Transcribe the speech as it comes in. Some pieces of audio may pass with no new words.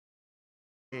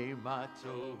מה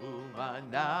טוב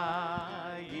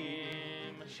ומנעים,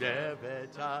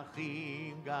 שבת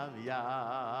אחים גם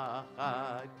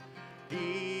יחד.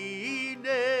 הנה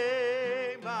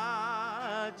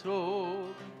מה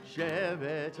טוב,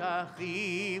 שבת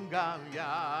אחים גם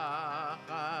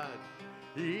יחד.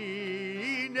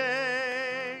 הנה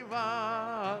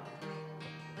מה,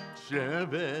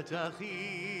 שבת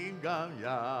אחים גם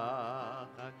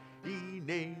יחד.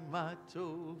 הנה מה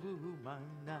טוב ומה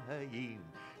נעים,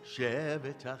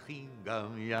 שבת אחים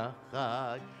גם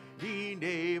יחד.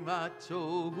 הנה מה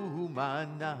טוב ומה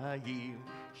נעים,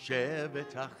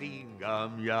 שבת אחים גם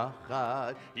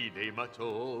יחד. הנה מה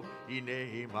טוב, הנה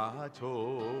מה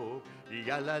טוב,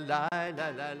 יאללה לי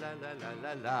לה לה לה לה לה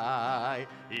לה לה.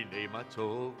 הנה מה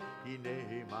טוב,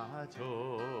 הנה מה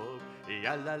טוב,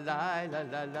 יאללה לי לה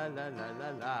לה לה לה לה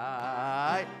לה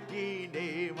לה.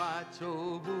 הנה מה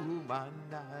טוב ומה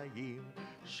נעים,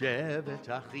 שבת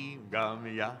אחים גם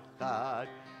יחד.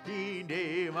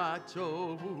 הנה מה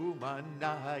טוב ומה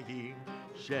נעים,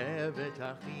 שבת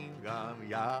אחים גם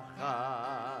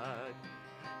יחד.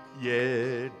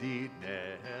 ידיד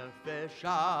נפש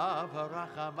אב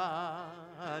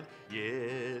הרחמן,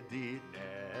 ידיד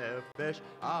נפש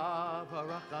אב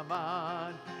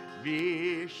הרחמן,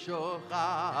 מי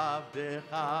שוכב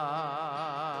בך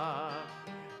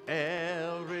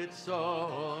אל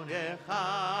רצונך,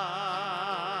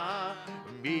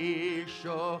 מי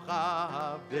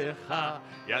שוכב בך,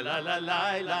 יאללה לה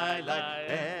לה לה לה,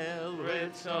 אל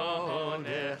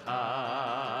רצונך.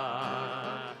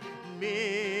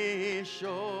 מי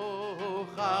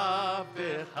שוכב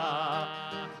בך,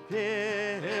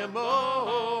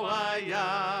 במו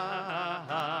היה,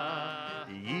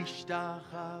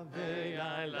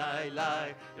 ישתחווה אלי לי,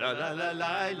 לה לה לה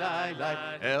לה לה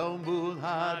לה, אל מול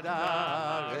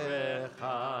הדרך.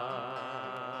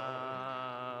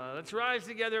 Let's rise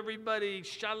together, everybody.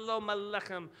 Shalom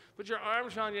Aleichem. Put your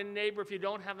arms around your neighbor. If you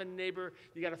don't have a neighbor,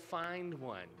 you got to find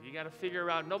one. You got to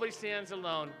figure out. Nobody stands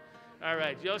alone. All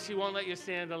right, Yossi won't let you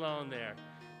stand alone there.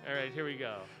 All right, here we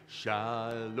go.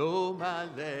 Shalom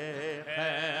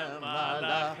Aleichem,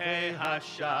 Malachi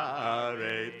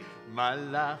Hasharet,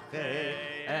 Malachi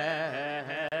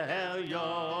Elyon,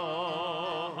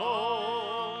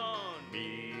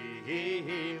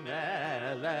 Mi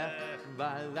Melech,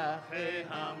 Malachi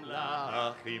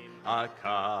Hamlachim,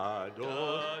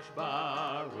 HaKadosh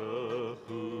Baruch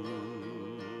Hu.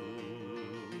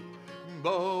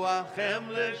 Boachem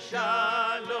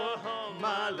l'shalom,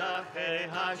 Malachi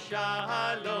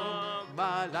Hashalom,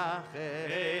 Malachi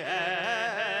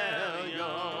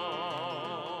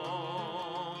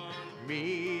Elyon. Mi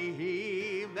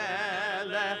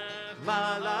melech,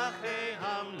 Malachi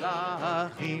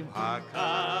Hamlachim,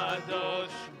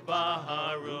 HaKadosh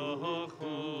Baruch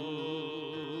Hu.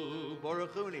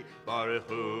 Baruchuni,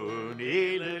 Baruchuni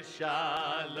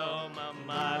l'shalom,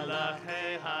 Malachi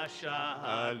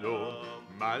Hashalom,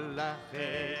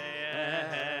 Malachi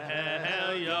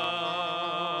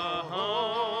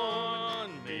Elyon.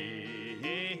 Mi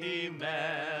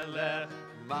melech,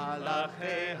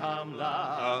 Malachi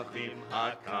Hamlachim,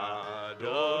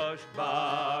 HaKadosh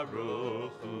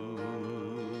Baruch Hu.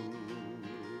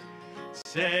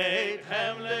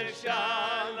 Tzedchem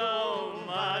l'shalom,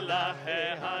 Malachi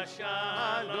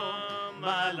Hashalom,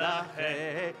 Malachi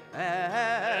Elyon.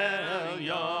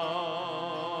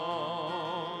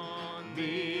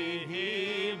 Mi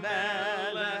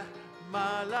melech,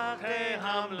 Malachi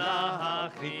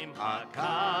Hamlachim,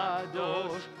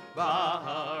 HaKadosh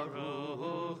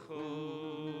Baruch Hu.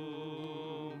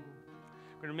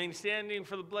 We're going to remain standing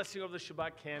for the blessing of the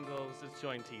Shabbat candles. Let's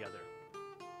join together.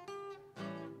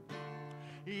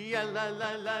 Ya la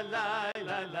la la la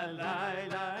la la la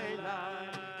la la.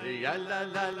 Ya la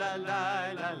la la la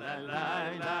la la la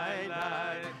la la.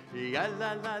 Ya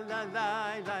la la la la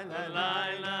la la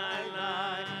la la.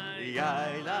 Ya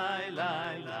la la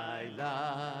la la.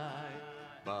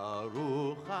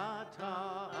 Baruch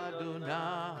atah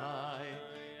Adonai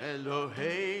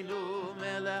Eloheinu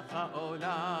melech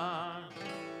haolam,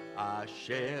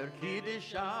 asher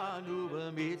kiddeshanu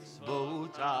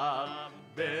b'mitzvotav,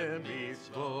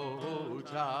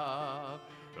 b'mitzvotav.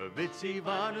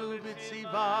 V'tzivanu,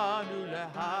 v'tzivanu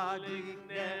lehadlik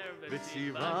ner,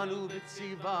 v'tzivanu,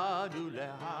 v'tzivanu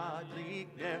lehadlik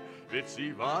ner,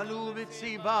 v'tzivanu,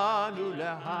 v'tzivanu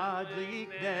lehadlik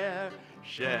ner,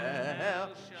 shel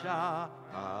Shabbat.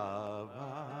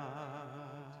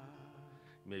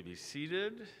 You may be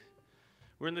seated.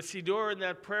 We're in the Siddur, in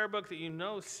that prayer book that you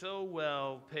know so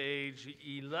well, page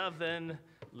 11,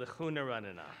 Lechuna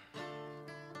Ranana.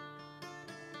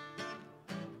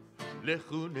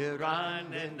 Lechune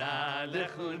ranena,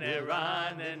 lechune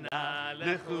ranena,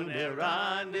 Lechu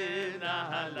neranena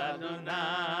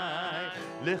l'Adonai.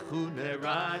 Lechu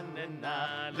neranena,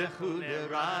 lechu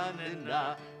neranena,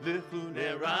 lechu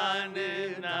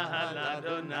neranena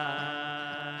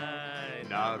l'Adonai.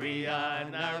 Naria,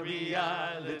 naria,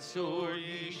 letzur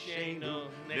yishenu,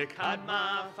 nekadma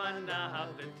fanav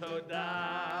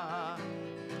v'todah.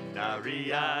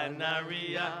 Naria,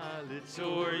 naria,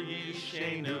 letzur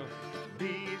yishenu,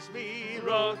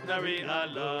 bizmirot naria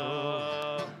lo.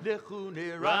 Lechu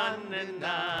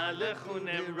neranena, lechu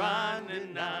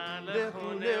neranena, lechu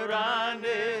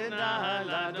neranena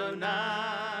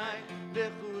l'Adonai.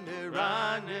 Lechu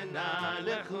neranena,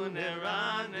 lechu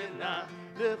neranena,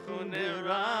 lechu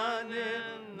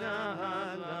neranena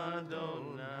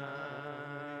l'Adonai.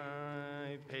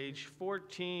 Page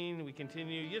 14, we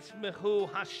continue. Yismechu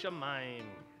Hashamayim.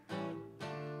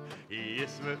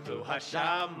 Yismechu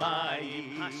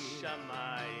hashamayim,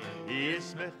 Hashamayim.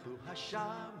 Yismechu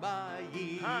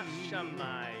hashamayim,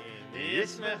 Hashamayim.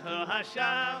 Yismechu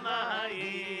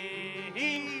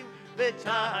hashamayim,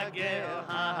 v'tagel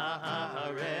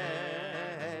haaretz.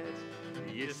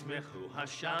 Yismechu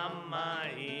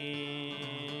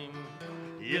hashamayim,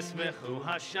 Yismechu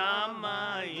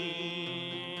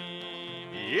hashamayim,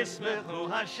 Yismechu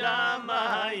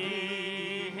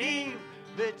hashamayim,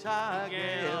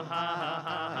 v'tagel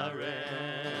haaretz.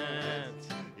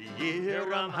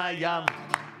 Yiram hayam,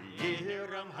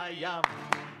 Yiram hayam,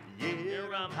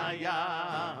 Yiram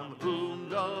hayam,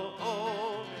 Umlo.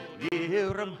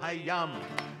 Yiram hayam,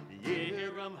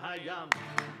 Yiram hayam,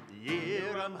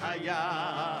 Yiram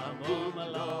hayam,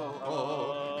 Umlo.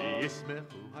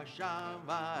 Yismechu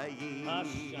hashamayim,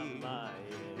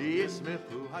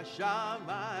 Yismechu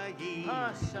hashamayim,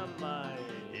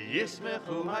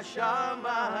 Yismechu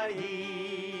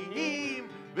hashamayim,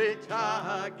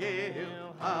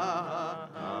 v'tagel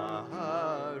haaretz.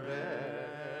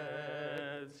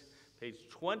 Page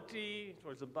 20,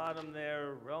 towards the bottom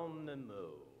there, Rom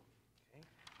Nemu. Okay,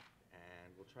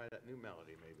 and we'll try that new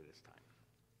melody maybe this time.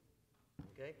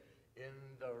 Okay, in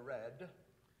the red.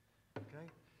 Okay.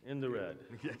 In the red.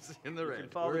 Yes, in the red. You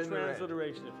can follow We're the in the red.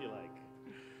 transliteration if you like.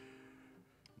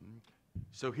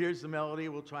 So here's the melody.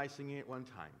 We'll try singing it one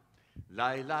time.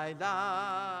 Lai, lai,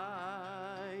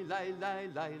 lai, lai, lai,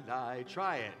 lai, lai.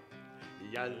 Try it.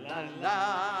 Ya, la,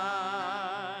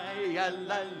 lai, ya,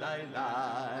 la, lai,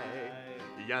 lai.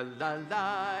 Ya, la,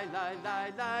 lai, lai,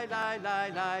 lai, lai, lai, lai,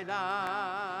 lai,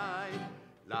 lai.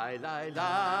 Lai, lai,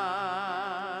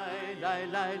 lai, lai,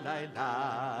 lai, lai,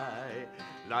 lai.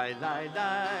 Lai, lai,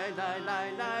 lai, lai,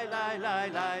 lai, lai, lai, lai,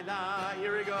 lai, lai.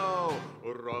 Here we go.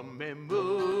 Romemu,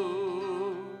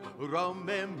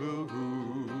 Romemu,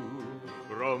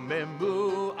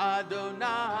 Romemu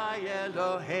Adonai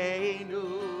Eloheinu,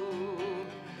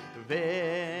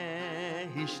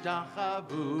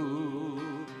 Vehishtachavu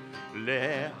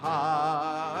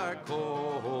lehar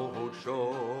kodesho.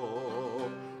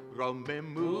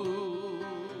 Romemu,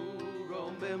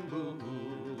 Romemu,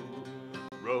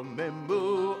 Romemu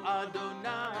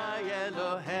Adonai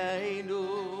Eloheinu,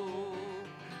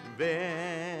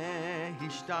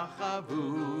 Vehishtachavu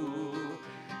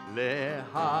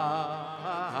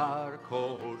lehar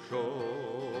kodesho.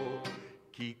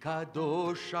 Ki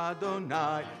kadosh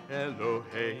Adonai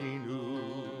Eloheinu,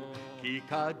 Ki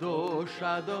kadosh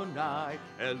Adonai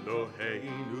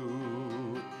Eloheinu,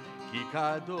 Ki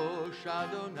kadosh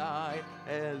Adonai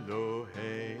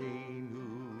Eloheinu.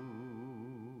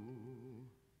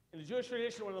 In the Jewish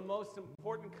tradition, one of the most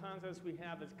important concepts we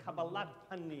have is Kabbalat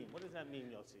Panim. What does that mean,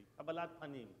 Yossi? Kabbalat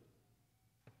Panim.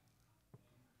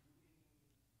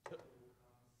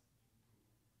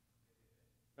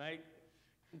 Right?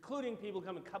 Including people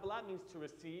coming. Kabbalat means to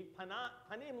receive.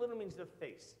 Panim literally means the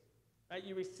face. Right?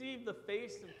 You receive the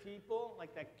face of people,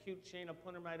 like that cute chain. I'll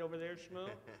put him right over there, Shmoo.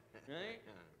 Right?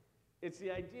 It's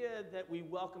the idea that we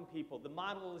welcome people. The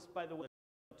model is, by the way,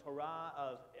 the Torah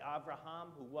of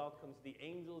Abraham, who welcomes the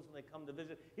angels when they come to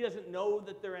visit. He doesn't know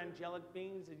that they're angelic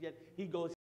beings, and yet he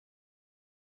goes.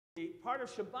 Part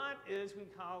of Shabbat is we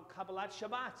call Kabbalat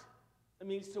Shabbat. It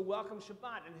means to welcome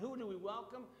Shabbat. And who do we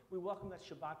welcome? We welcome that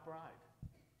Shabbat bride,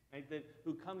 right?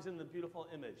 Who comes in the beautiful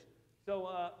image. So,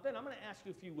 Ben, I'm going to ask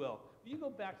you, if you will you go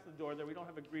back to the door there? We don't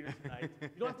have a greeter tonight.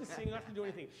 You don't have to sing, you don't have to do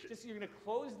anything. Just you're going to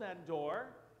close that door,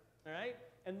 all right?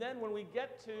 And then when we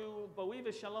get to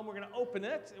Boiva Shalom, we're going to open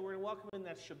it, and we're going to welcome in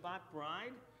that Shabbat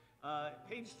bride.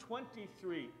 Page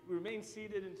 23. We remain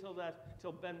seated until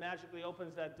Ben magically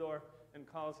opens that door and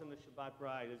calls in the Shabbat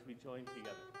bride as we join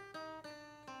together.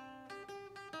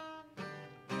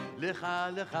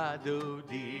 Lecha lecha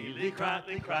dodi likrat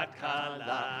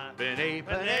kala B'nei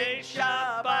panei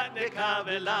Shabbat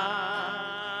nekavela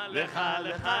Lecha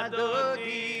lecha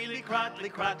dodi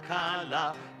likrat kala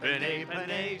B'nei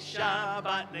panei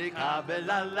Shabbat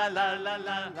nekavela La la la la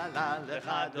la la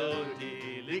Lecha dodi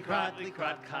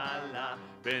likrat kala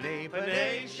B'nei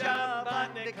panei Shabbat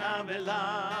nekavela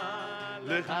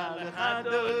Lecha lecha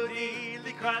dodi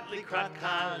likrat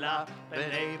kala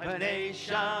B'nei panei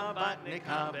Shabbat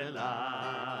nekavela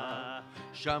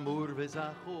Shamur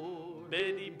v'zachor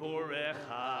בדיבור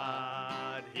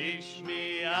אחד,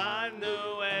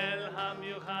 השמיענו אל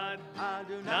המיוחד,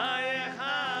 אדוני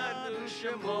אחד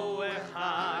ושמו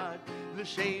אחד,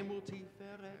 לשם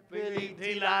ותפארת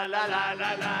ולתהילה לה לה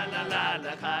לה לה לה לה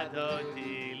לך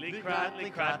דודי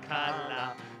לקראת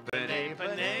קלה, פני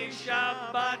פני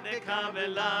שבת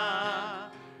נקבלה.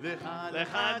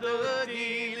 לך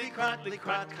דודי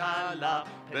לקראת קלה,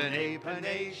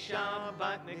 פני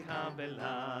שבת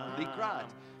נקבלה.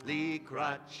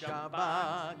 לקראת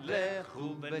שבת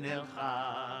לכו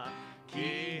ונלכה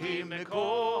כי היא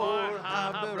מקור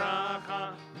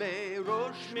הברכה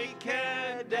מראש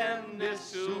מקדם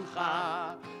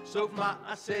נסוכה סוף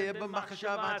מעשה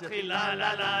במחשבה תחילה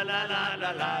לה לה לה לה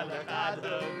לה לה לך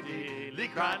דודי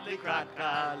לקראת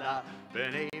קלה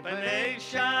פני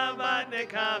שבת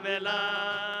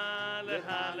נקבלה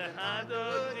לך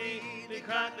דודי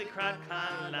לקראת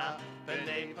קלה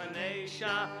פני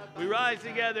שבת. We rise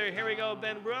together. Here we go,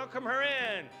 Ben. Welcome her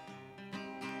in.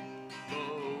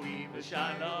 בואי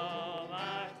ושלום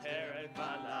עטרת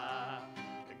בלה,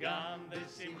 גם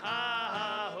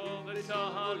בשמחה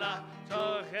ובצהלה,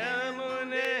 תוך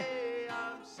אמונה.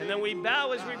 And then we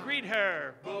bow as we greet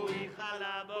her. בואי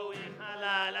חלה,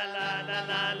 la la la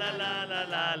la la la la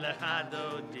la לך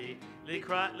דודי,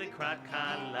 לקראת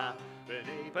קלה.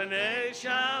 פני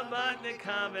שבת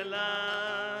נקבלה,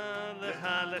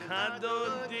 לך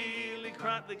דודי,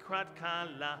 לקראת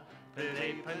קלה.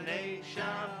 פני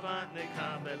שבת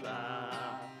נקבלה,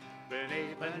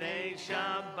 פני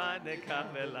שבת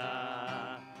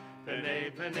נקבלה,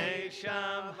 פני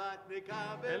שבת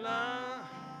נקבלה.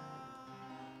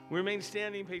 We remain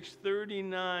standing, page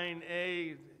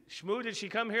 39A. Shmoo, did she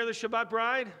come here, the Shabbat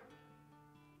bride?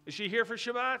 Is she here for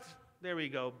Shabbat? There we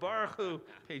go. Baruch Hu,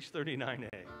 page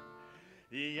 39A.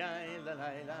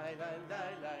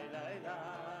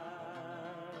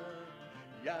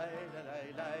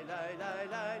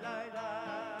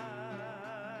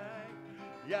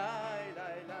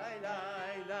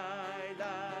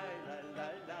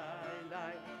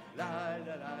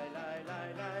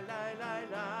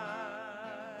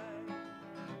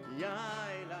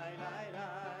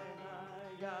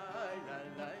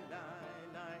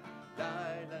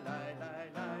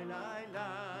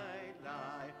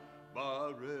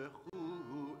 ברכו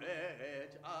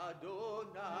את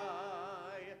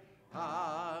אדוני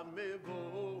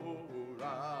המבורך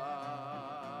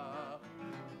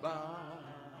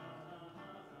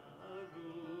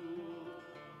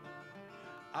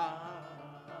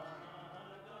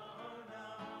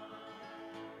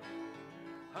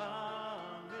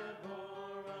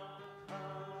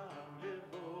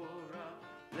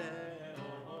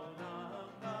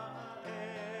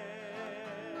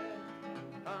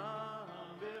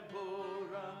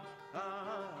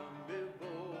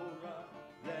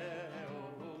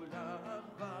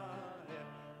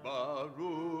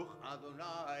ברוך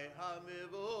אדוני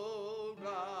המבורך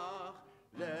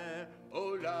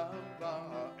לעולם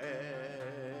ועד.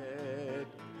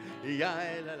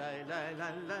 יאי לה לה לה לה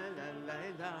לה לה לה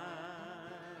לה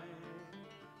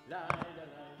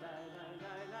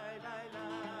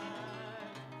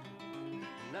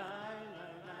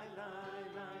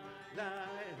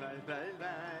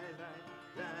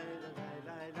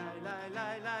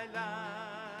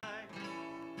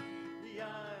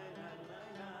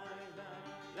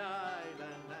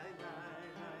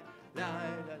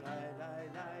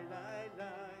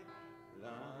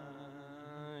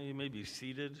You may be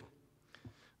seated.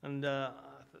 And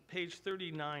page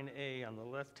 39A on the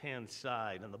left-hand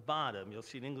side, on the bottom, you'll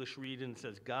see an English reading that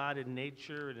says God in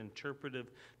Nature, an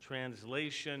interpretive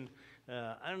translation.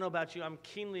 I don't know about you, I'm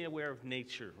keenly aware of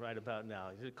nature right about now.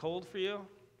 Is it cold for you?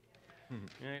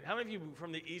 Right. How many of you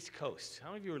from the East Coast?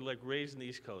 How many of you were like raised in the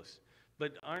East Coast?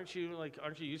 But aren't you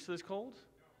used to this cold?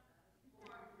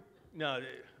 No,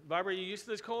 Barbara, are you used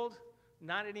to this cold?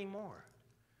 Not anymore.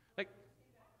 Like,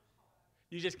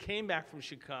 you just came back from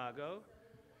Chicago.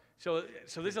 So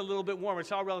this is a little bit warmer.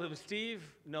 It's all relative. Steve,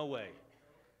 no way.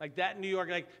 Like that New York,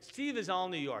 like Steve is all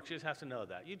New York. You just have to know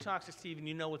that. You talk to Steve and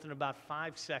you know within about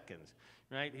 5 seconds,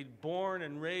 right? He's born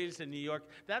and raised in New York.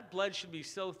 That blood should be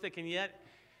so thick, and yet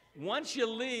Once you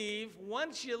leave,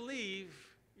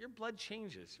 your blood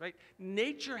changes, right?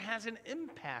 Nature has an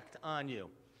impact on you,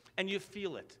 and you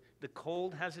feel it. The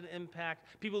cold has an impact.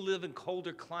 People live in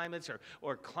colder climates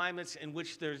or climates in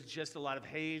which there's just a lot of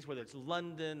haze, whether it's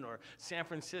London or San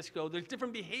Francisco. There's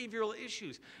different behavioral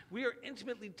issues. We are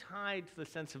intimately tied to the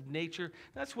sense of nature.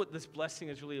 That's what this blessing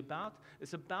is really about.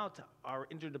 It's about our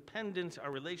interdependence, our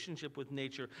relationship with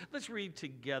nature. Let's read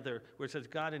together where it says,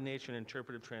 God and nature, an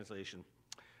interpretive translation.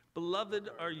 Beloved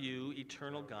are you,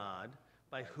 eternal God,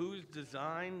 by whose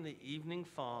design the evening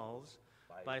falls,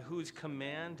 by whose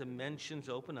command dimensions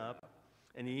open up,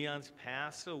 and eons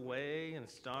pass away, and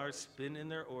stars spin in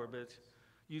their orbit.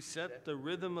 You set the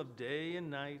rhythm of day and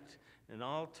night, an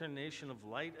alternation of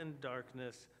light and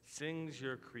darkness sings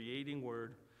your creating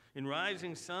word. In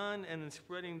rising sun and in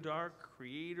spreading dark,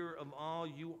 creator of all,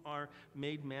 you are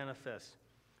made manifest.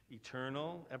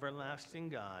 Eternal, everlasting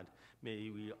God, may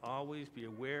we always be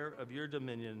aware of your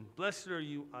dominion. Blessed are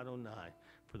you, Adonai,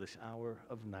 for this hour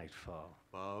of nightfall.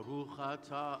 Baruch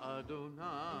atah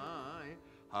Adonai,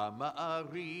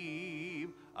 ha'ma'ariv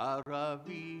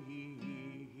aravim.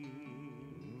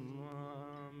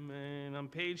 Amen. On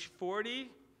page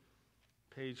 40,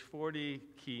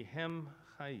 Ki Hem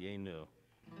Chayenu.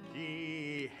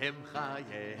 Ki hem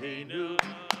chayenu,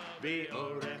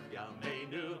 be'orech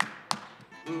yameinu,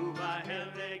 u'bahem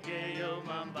negei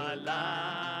yomam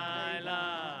balayla.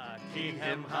 Ki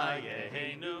hem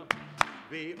chayenu,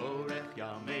 be'orech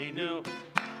yameinu,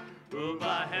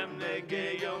 u'bahem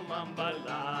negei yomam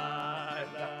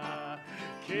balayla.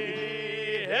 Ki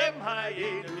hem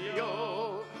chayenu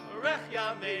be'orech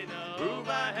yameinu,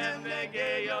 u'bahem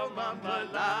negei yomam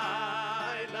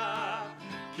balayla.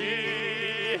 Ki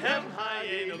hem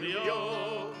hayenu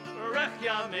be'orech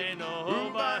yameinu,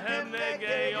 u'bahem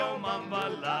negei yomam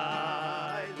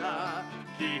balayla.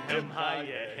 Ki hem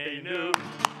hayenu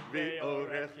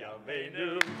be'orech yameinu,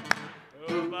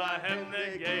 u'bahem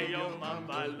negei yomam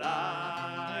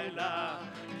balayla.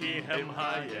 Ki hem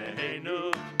hayenu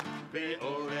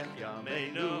be'orech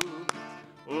yameinu,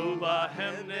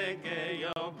 u'bahem negei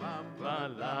yomam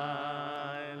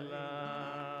balayla.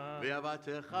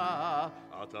 ועבדך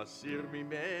אל תסיר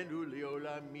ממנו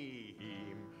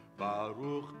לעולמים.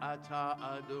 ברוך אתה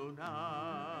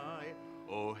אדוני,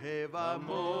 אוהב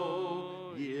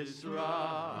עמו ישראל.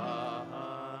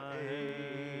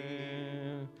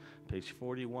 Page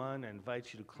 41, I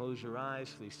invite you to close your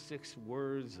eyes for these 6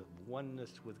 words of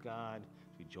oneness with God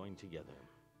as we join together.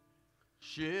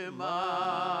 Shema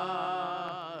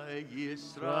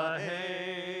Yisrael,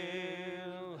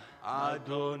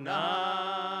 Adonai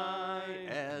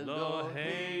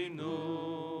Eloheinu,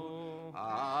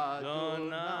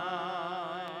 Adonai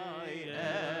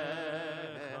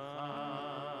Echad.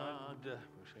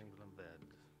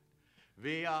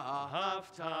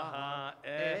 Ve'ahavta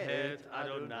et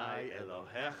Adonai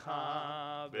Elohecha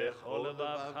bechol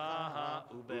levavcha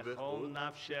ubechol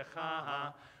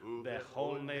nafshecha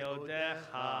ubechol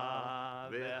meodecha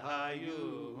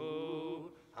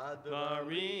ve'hayu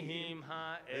הדברים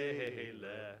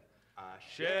האלה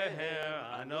אשר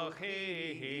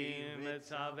אנוכי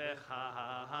מצווך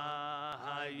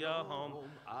היום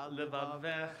על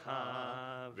לבבך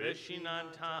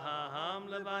ושיננתם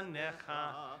לבניך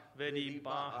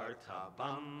ודיברת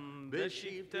בם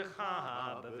בשבתך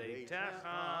בביתך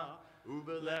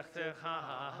ובלכתך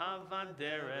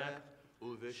בדרך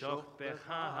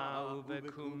ובשוכבך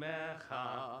ובקומך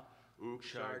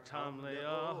וקשרתם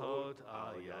להיות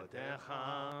על ידיך,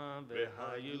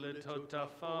 והיו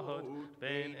לטוטפות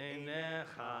בין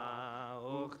עיניך,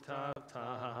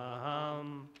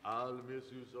 וכתבתם על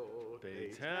מזוזות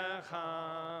ביתך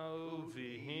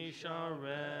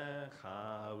ובשעריך.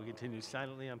 We continue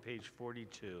silently on page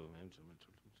 42.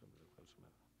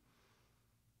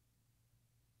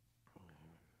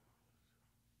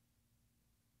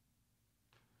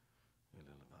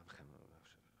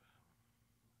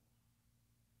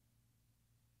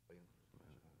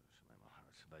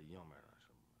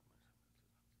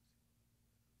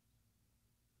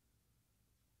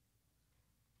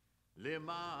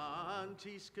 למען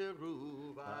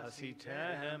תזכרו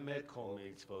ועשיתם את כל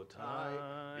מצוותיי,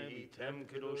 והייתם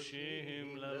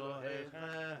קדושים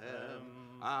לאלוהיכם.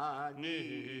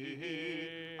 אני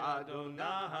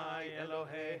אדוני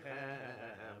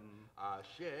אלוהיכם,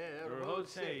 אשר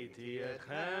הוצאתי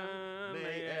אתכם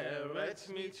מארץ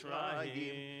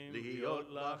מצרים, להיות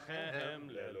לכם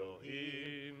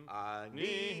לאלוהים.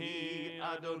 אני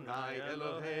אדוני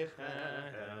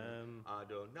אלוהיכם,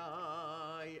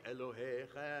 אדוני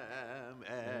אלוהיכם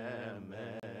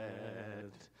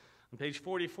אמת. On page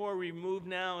 44, we move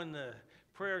now in the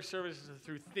prayer services are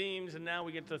through themes, and now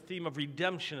we get the theme of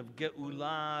redemption, of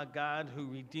Geulah, God who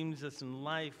redeems us in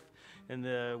life.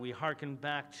 And we hearken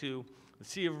back to the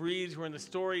Sea of Reeds. We're in the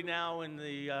story now in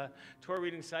the Torah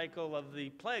reading cycle of the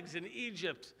plagues in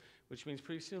Egypt, which means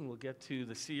pretty soon we'll get to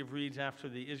the Sea of Reeds after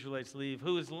the Israelites leave.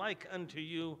 Who is like unto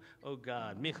you, O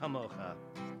God? Mi chamocha.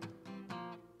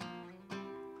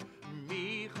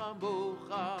 Mi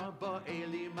chamocha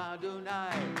ba'elim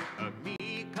Adonai,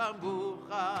 mi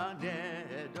kamocha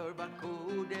neder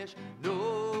b'kodesh,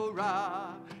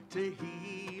 nora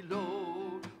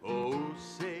tehilo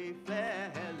osef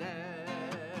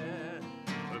eleh.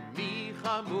 Mi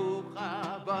chamocha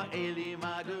ba'elim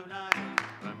Adonai,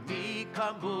 mi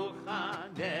kamocha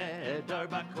neder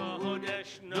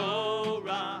b'kodesh,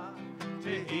 nora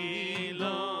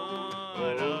tehilo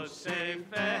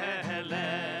osef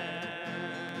eleh.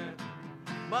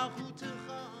 מלכותך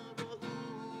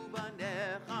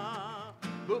ובניך,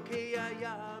 בוקי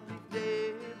הים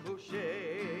לפני משה,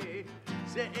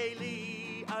 זה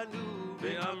אלי ענו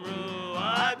ואמרו,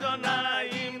 אדוני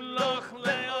ימלוך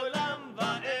לעולם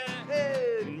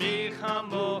ועד. מי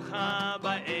כמוך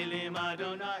באלים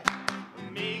אדוני,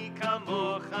 מי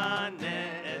כמוך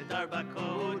נהדר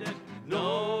בקודש,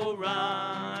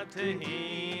 נורא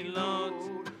תהילות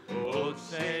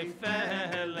אוסף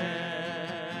אליהם.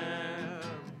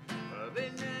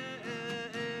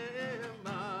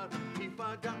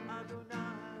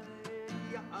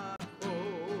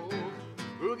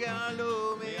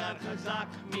 וגאלו מיד חזק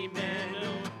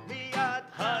ממנו, מיד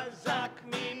חזק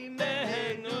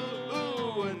ממנו.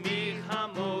 מי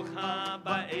כמוך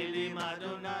באלים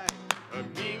אדוני,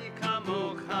 מי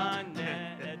כמוך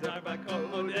נהדר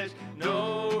בקודש,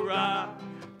 נורא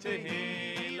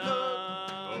תהילות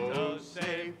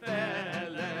אוסף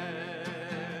אליהם.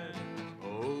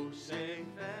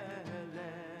 אוסף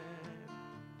אליהם,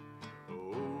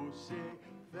 אוסף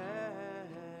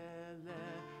אליהם.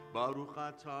 ברוך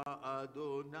אתה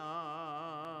אדוני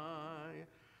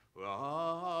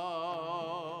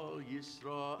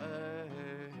ישראל.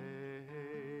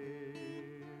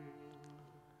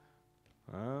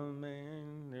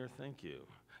 Amen. There, thank you.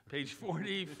 Page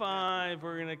 45,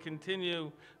 we're going to continue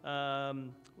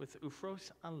with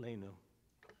Ufros Aleinu.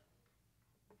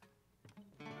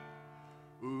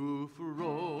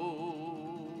 Ufros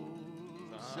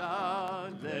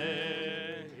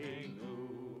Aleinu,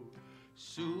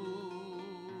 Sukkot,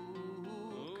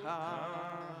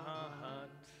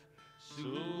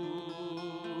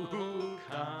 Sukkot,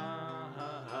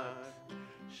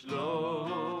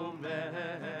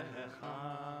 Shlomecha,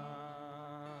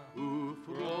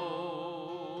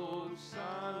 Ufros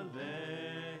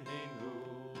Aleinu,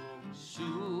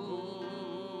 Sukkot,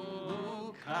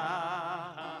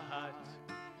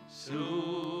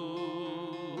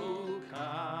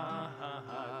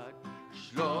 Sukkot,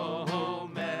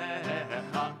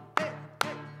 Shlomecha.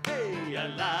 Ya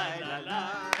la la la,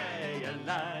 ya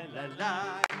la la la,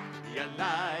 ya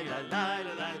la la la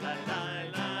la la la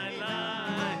la la,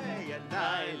 ya la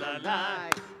la la,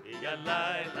 ya la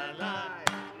la la,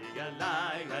 ya la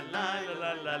la la la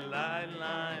la la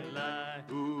la la.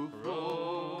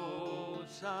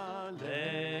 Ufros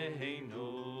Aleinu,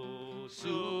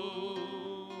 Sukkot,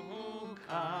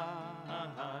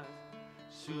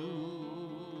 Sukkot,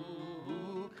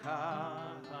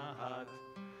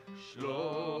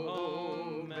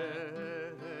 Shlomecha.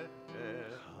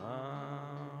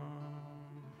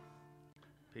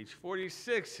 Page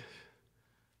 46,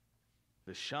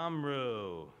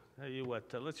 Vishamru. Tell you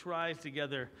what, let's rise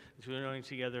together as we're knowing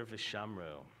together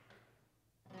Vishamru.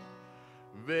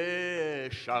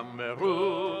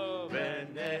 ושמרו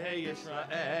בני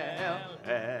ישראל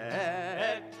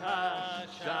את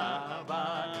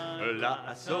השבת,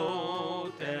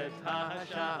 לעשות את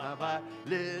השבת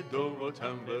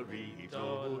לדורותם ברית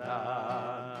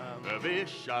עולם.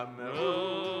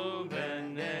 ושמרו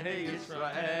בני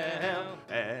ישראל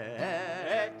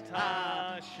את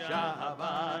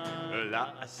השבת,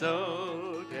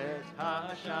 לעשות את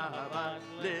השבת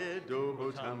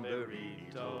לדורותם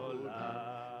ברית עולם.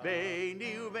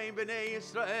 ביני ובין בני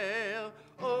ישראל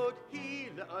עוד היא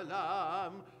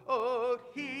לעולם, עוד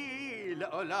היא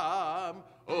לעולם,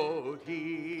 עוד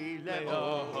היא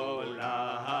לעולם.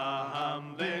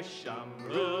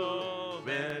 ושמרו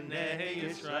בני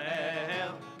ישראל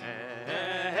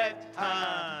את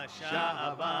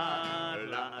השבת,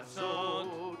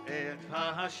 לעשות את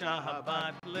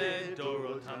השבת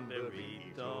לדורותם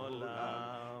ברית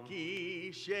עולם. כי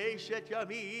ששת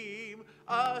ימים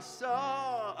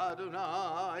עשה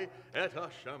אדוני את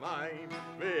השמיים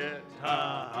ואת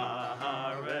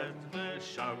הארץ,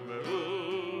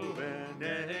 ושמרו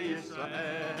בני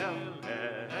ישראל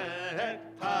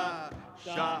את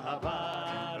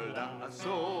Shabbat,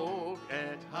 לעשות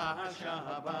את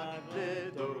השבת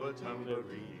לדורותם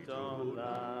בריתו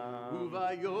עולם.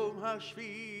 וביום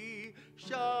השביעי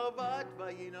שבת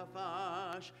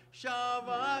וינפש,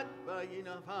 שבת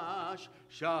וינפש,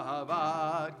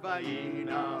 שבת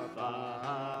וינפש,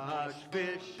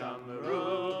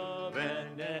 ושמרו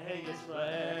בני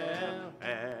ישראל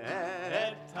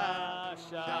את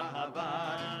השבת,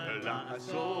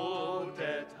 לעשות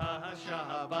את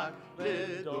השבת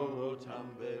לדורותם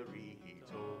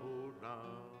בריתו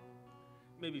עולם.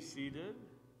 May be seated.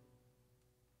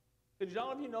 Did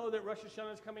all of you know that Rosh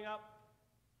Hashanah is coming up?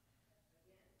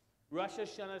 Rosh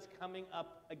Hashanah is coming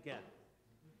up again.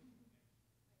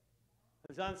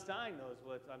 John Stein knows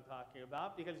what I'm talking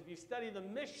about, because if you study the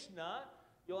Mishnah,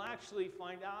 you'll actually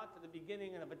find out at the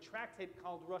beginning of a tractate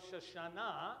called Rosh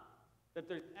Hashanah that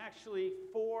there's actually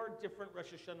 4 different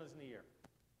Rosh Hashanahs in a year.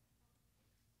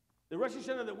 The Rosh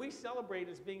Hashanah that we celebrate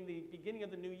as being the beginning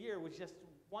of the new year was just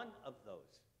one of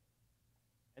those.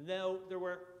 And though there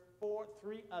were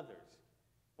 3 others.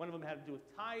 One of them had to do with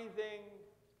tithing,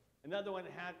 another one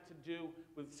had to do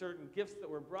with certain gifts that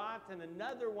were brought, and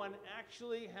another one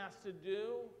actually has to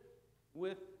do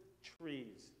with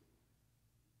trees.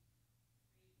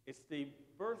 It's the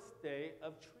birthday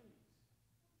of trees.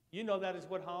 You know that is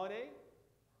what holiday?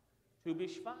 Tu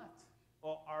B'Shvat.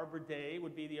 Or Arbor Day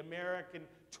would be the American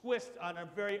twist on a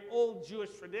very old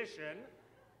Jewish tradition.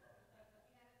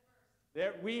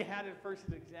 We had it first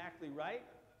is exactly right.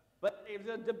 But there's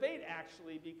a debate,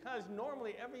 actually, because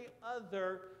normally every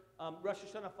other Rosh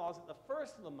Hashanah falls at the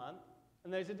first of the month,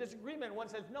 and there's a disagreement. One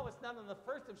says, no, it's not on the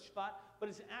first of Shvat, but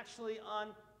it's actually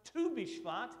on Tu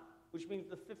B'Shvat, which means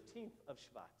the 15th of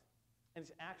Shvat. And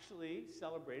it's actually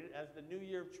celebrated as the New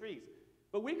Year of Trees.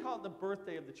 But we call it the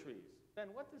birthday of the trees.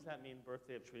 Ben, what does that mean,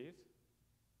 birthday of trees?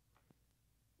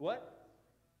 What?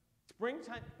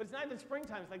 Springtime, but it's not even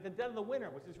springtime. It's like the dead of the winter,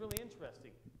 which is really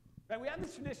interesting. Right? We have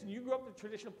this tradition. You grew up with the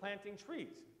tradition of planting trees.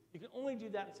 You can only do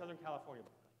that in Southern California.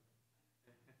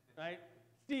 Right?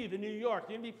 Steve, in New York,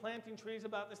 you wouldn't be planting trees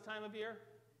about this time of year?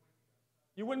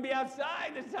 You wouldn't be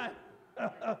outside this time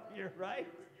of year, right?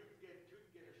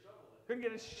 Couldn't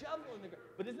get a shovel in the ground.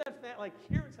 But isn't that like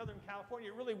here in Southern California,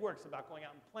 it really works about going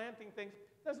out and planting things.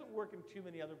 It doesn't work in too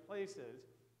many other places.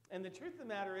 And the truth of the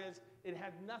matter is, it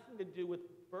had nothing to do with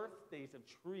birthdays of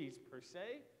trees per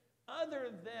se,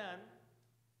 other than,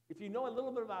 if you know a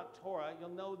little bit about Torah, you'll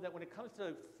know that when it comes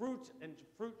to fruit and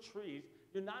fruit trees,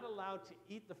 you're not allowed to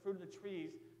eat the fruit of the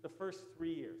trees the first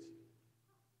 3 years.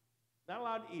 Not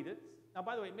allowed to eat it. Now,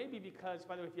 by the way, it may be because,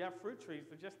 by the way, if you have fruit trees,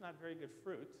 they're just not very good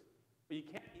fruit, but you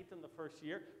can't eat them the first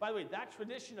year. By the way, that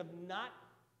tradition of not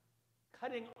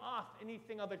cutting off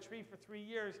anything of a tree for 3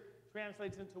 years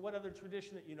translates into what other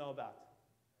tradition that you know about?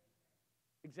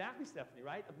 Exactly, Stephanie,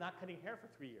 right? Of not cutting hair for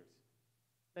 3 years.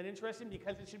 Isn't that interesting?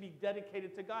 Because it should be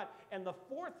dedicated to God. And the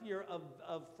 4th year of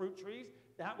fruit trees,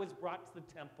 that was brought to the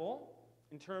temple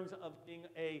in terms of being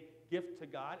a gift to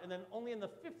God. And then only in the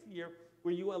 5th year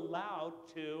were you allowed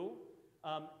to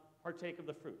partake of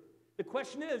the fruit. The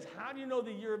question is, how do you know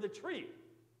the year of the tree?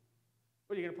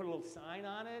 What, are you going to put a little sign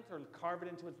on it or carve it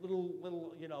into its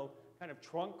little, you know, kind of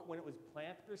trunk when it was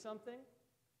planted or something?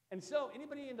 And so,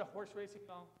 anybody into horse racing?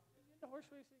 Into horse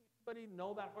racing? Anybody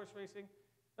know about horse racing?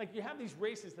 Like, you have these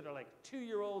races that are like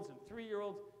 2-year-olds and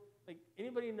 3-year-olds. Like,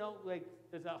 anybody know, like,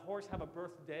 does a horse have a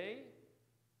birthday?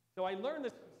 So I learned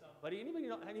this from somebody.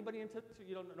 Anybody into this? Or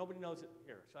you don't, nobody knows it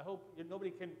here. So I hope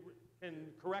nobody can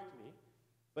correct me.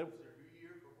 But is there a new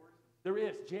year for horses? There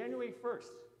is, January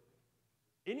 1st.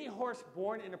 Any horse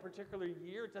born in a particular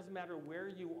year, it doesn't matter where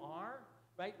you are,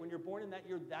 right? When you're born in that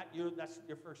year, that's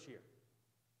your first year,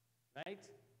 right?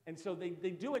 And so they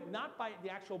do it not by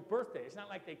the actual birthday. It's not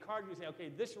like they card you and say, okay,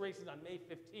 this race is on May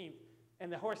 15th,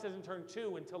 and the horse doesn't turn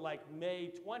 2 until like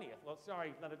May 20th. Well, sorry,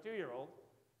 it's not a 2-year-old.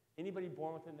 Anybody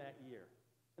born within that year.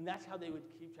 And that's how they would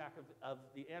keep track of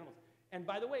the animals. And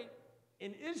by the way,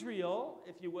 in Israel,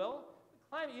 if you will, the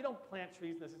climate, you don't plant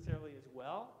trees necessarily as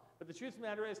well. But the truth of the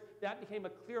matter is, that became a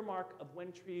clear mark of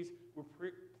when trees were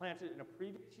planted in a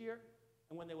previous year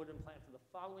and when they would have been planted the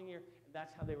following year. And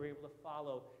that's how they were able to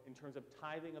follow in terms of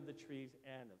tithing of the trees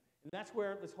and them. And that's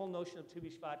where this whole notion of Tu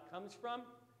B'Shvat comes from.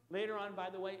 Later on, by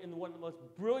the way, in one of the most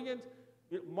brilliant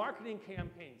marketing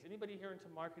campaigns. Anybody here into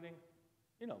marketing?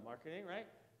 You know marketing, right?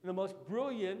 In the most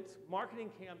brilliant marketing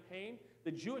campaign,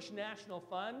 the Jewish National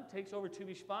Fund takes over Tu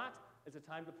B'Shvat as a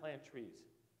time to plant trees.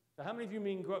 So how many of you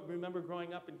remember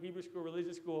growing up in Hebrew school,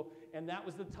 religious school, and that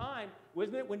was the time,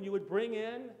 wasn't it, when you would bring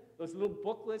in those little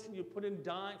booklets and you put in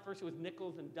dimes, first it was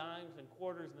nickels and dimes and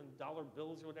quarters and then dollar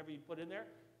bills or whatever you put in there,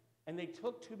 and they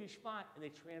took Tu B'Shvat and they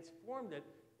transformed it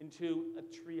into a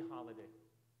tree holiday.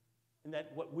 And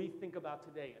that what we think about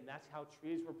today, and that's how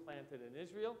trees were planted in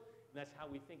Israel, and that's how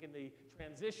we think in the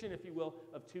transition, if you will,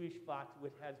 of Tu B'Shvat,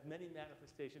 which has many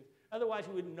manifestations. Otherwise,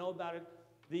 we wouldn't know about it.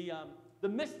 The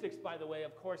mystics, by the way,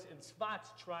 of course, in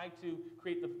Tzvat tried to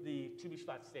create the Tu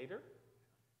B'Shvat Seder.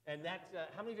 And that,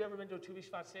 how many of you have ever been to a Tu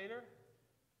B'Shvat Seder?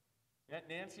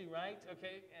 Nancy, right?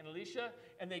 Okay, and Alicia.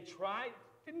 And they tried,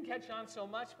 didn't catch on so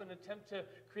much, but an attempt to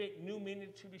create new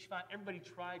meaning to Tu B'Shvat. Everybody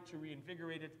tried to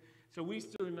reinvigorate it. So we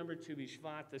still remember Tu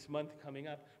B'Shvat this month coming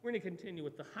up. We're going to continue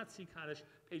with the Hatzi Kaddish,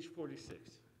 page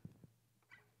 46.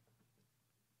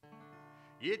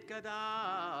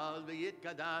 יתגדל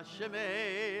ויתקדש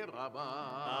שמי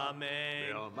רבה.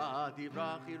 Amen. ועמד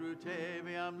יברח חירותי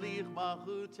וימליך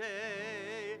מלכותי.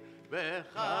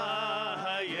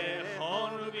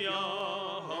 וחייכון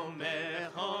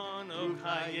וביומכון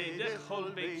וחיי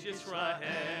דכל בית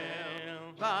ישראל.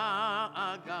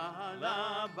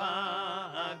 בעגלה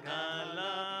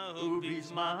בעגלה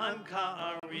ובזמן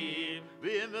קריב.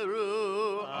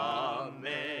 ואמרו אמן.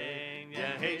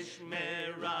 יהי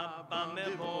שמרה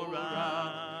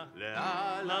במבורח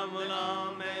לעולם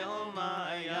עולם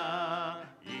עולמיה.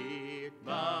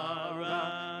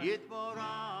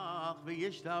 יתברך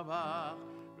וישתבח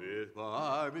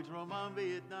ויתפאר ויתרומם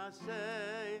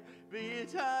ויתנשא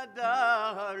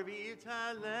ויתהדר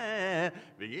ויתעלה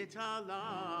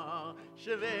ויתעלה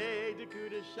שווה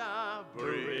דקודשה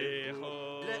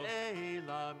בריחו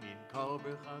לעילה מן כל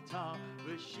ברכתה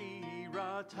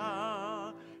ושירתה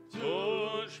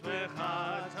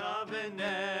תושבחתה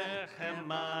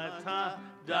ונחמתה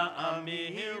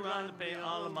דאמירן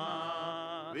בעלמה.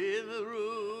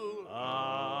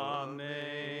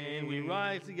 Amen. We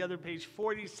rise together, page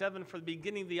 47, for the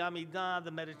beginning of the Amidah,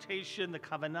 the meditation, the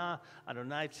Kavanah,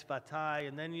 Adonai Tzvatai,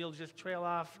 and then you'll just trail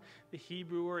off the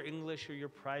Hebrew or English or your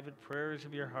private prayers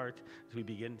of your heart as we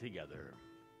begin together.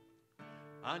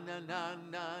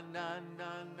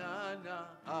 Anananananana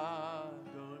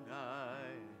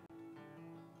Adonai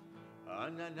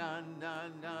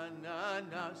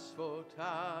Ananananana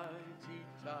Svotai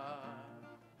Tita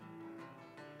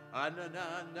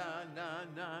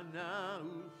Ananananana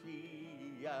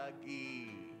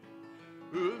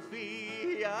Ufi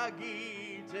Yagi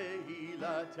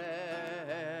Tehilatecha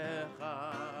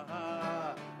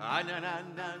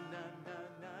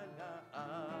Ananananana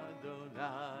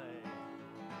Adonai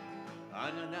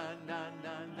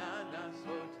Ananananana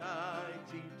Svotai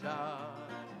Tita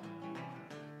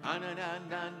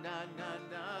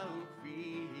Ananananana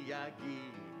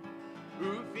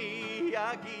Ufi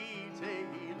Yagi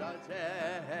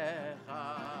Tehilatecha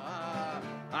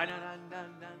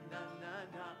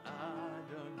Ananananana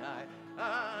Adonai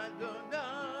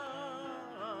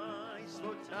Adonai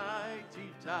Svotai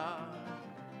Tita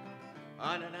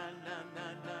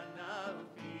Ananananana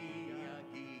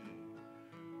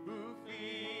Ufi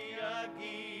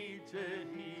Yagi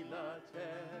Tehilatecha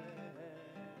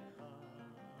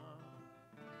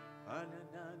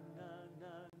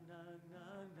Ananananana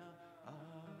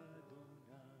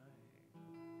Adonai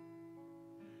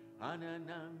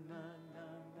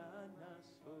Ananananana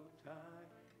Svotai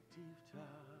Tifta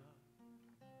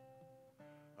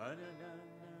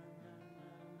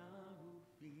Ananananana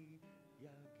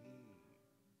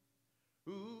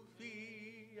Ufi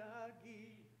Yagi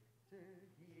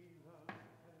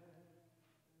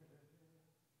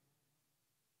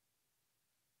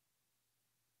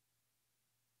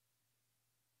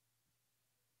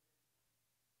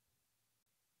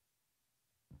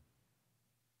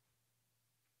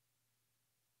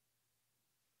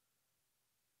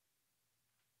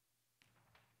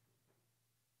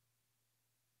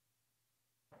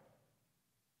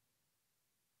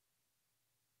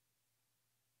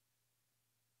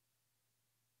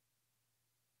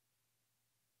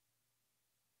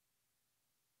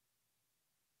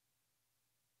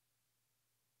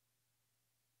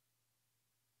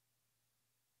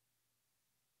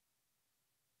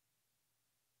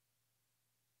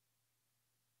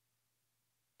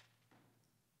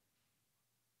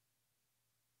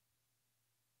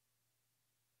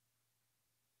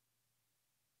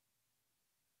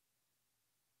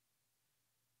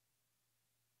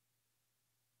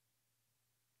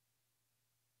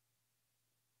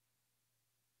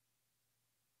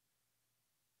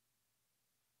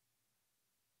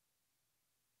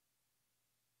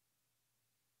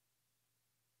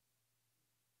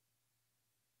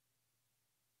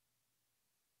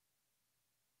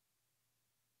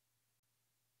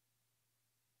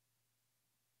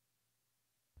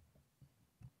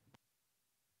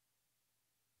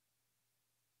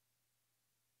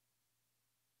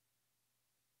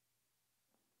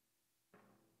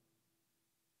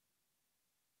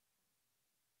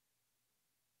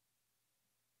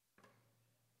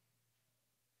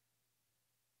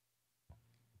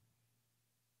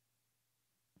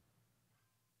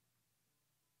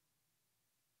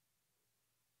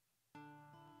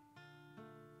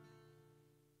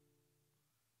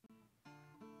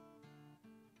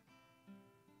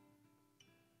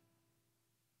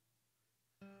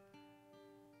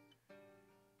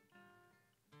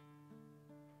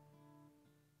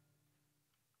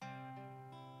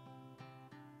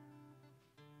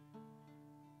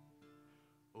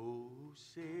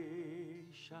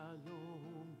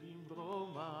shalom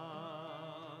bimroma.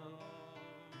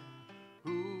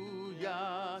 Hu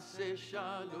yaseh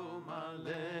shalom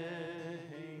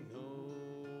aleinu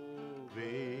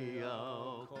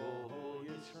ve'al kol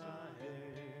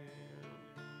Yisrael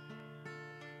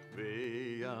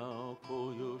ve'al kol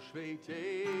yoshvei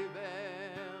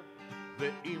tevel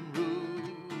ve'imru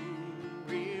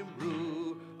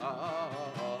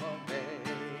amen.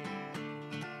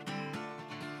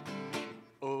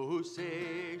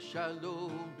 Oseh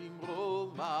shalom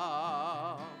bimroma,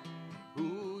 hu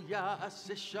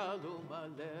yaseh shalom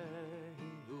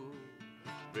aleinu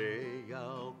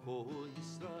ve'al kol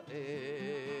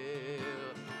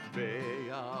Yisrael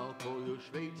ve'al kol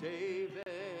yoshvei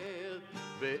tevel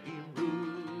ve'imru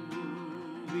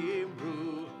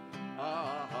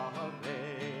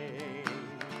amen.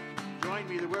 Join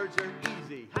me, the words are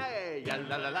easy. Hey, ya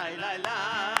la la la la la,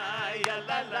 ya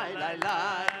la la la la,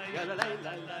 ya la la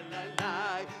la la la,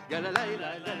 ya la la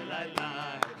la la la,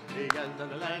 ya la la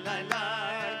la la la,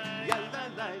 ya la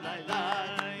la la la,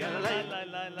 ya la la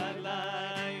la la la,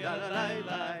 ya la la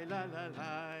la la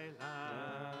la.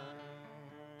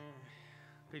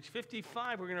 Page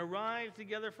 55, we're going to rise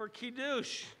together for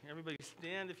Kiddush. Everybody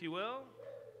stand, if you will.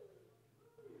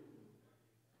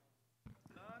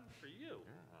 Done for you.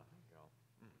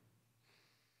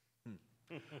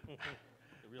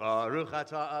 Baruch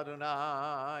atah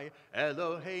Adonai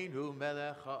Eloheinu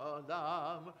melech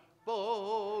haolam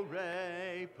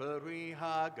borei peri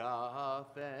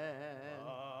hagafen.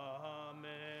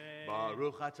 Amen.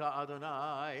 Baruch atah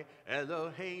Adonai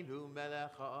Eloheinu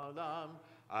melech haolam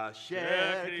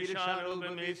asher kiddushanu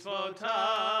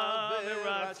b'mitzvotav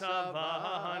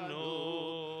v'ratzavanu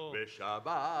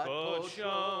b'shabbat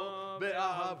kodsho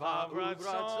be'ahava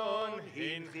u'ratzon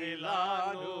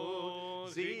hinchilanu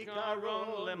zikaron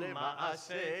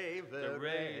lema'aseh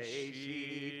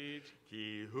v'reishit ki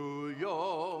hu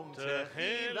yom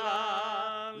tehila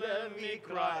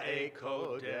lemikra'ei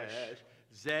kodesh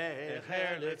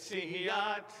zecher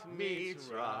letziat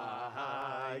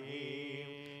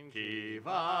Mitzrayim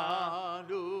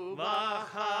kivanu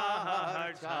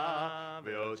v'charta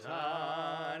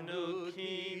ve'otanu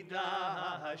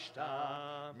kidashta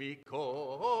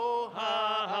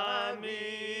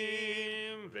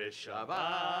mikohanim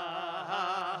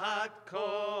v'shabbat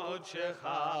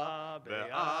kodshecha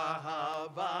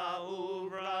be'ahava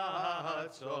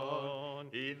u'ratzon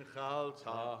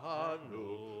inchaltanu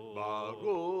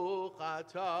baruch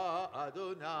atah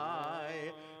Adonai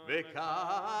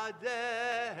v'kadesh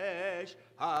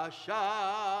hashabbat.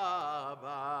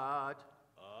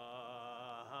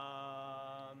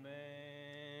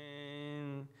 Amen.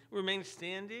 Remain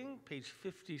standing, page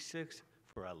 56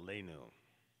 for Aleinu.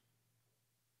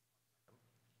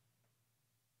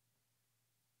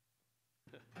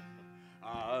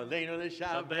 Aleinu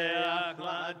l'shabeach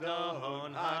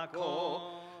l'adon hakol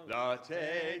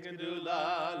לתת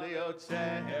גדולה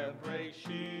ליוצר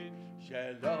בראשית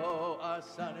שלא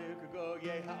עשנו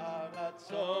כגויי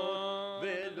הארצות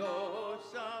ולא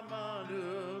שמענו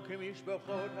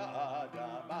כמשפחות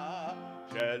האדמה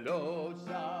שלא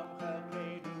שם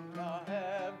חלקנו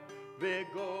כהם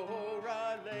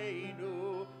וגורלנו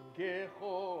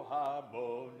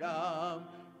ככהמונם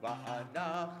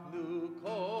ואנחנו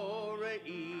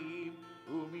קוראים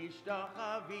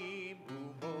ומשתחווים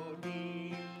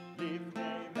ומונים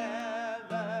לפני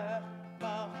מלך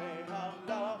מלכי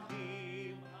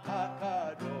המלכים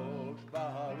הקדוש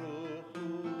ברוך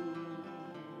הוא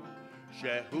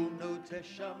שהוא נוטה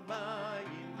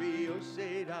שמיים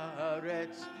ויוסד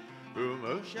הארץ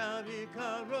ומושב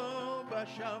יקרו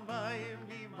בשמיים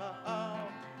במעל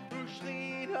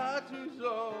ושכינתו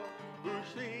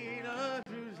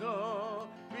זו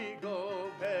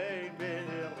מגובי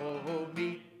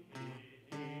מרומי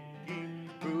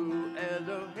הוא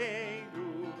אלוהינו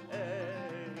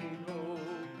אינו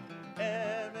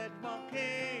אמת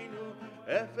מלכנו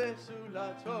אפס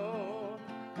זולתו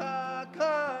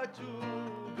ככתוב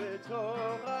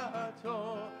בתורתו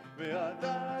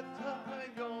וידעת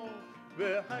היום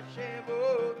והשם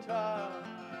אותה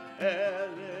אל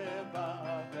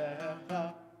לבבך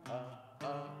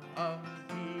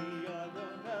כי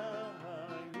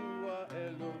אדוני הוא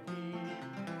האלוהים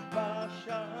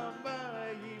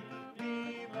בשמיים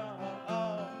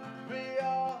במעל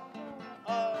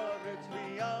והארץ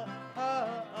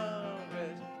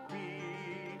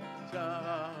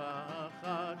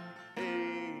מתחת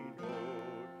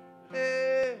עינות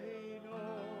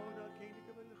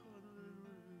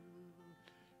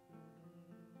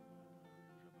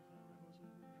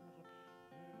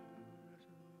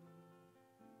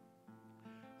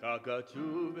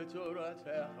ככתוב בתורתך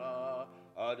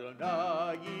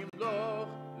Adonai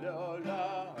yimloch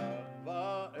leolam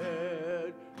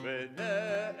va'ed v'ne'emar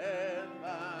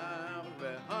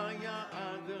v'haya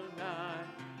Adonai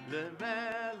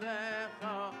lemelech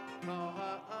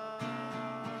ha'aretz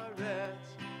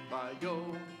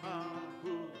bayom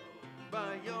hahu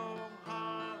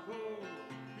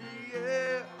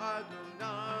yeh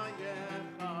Adonai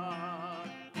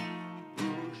echad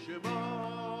u'shemo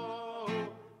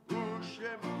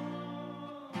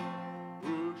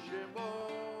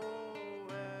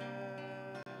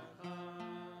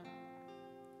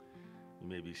You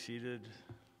may be seated.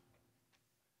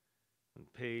 On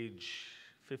page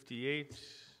 58,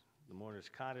 the Mourner's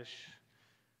Kaddish.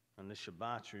 On this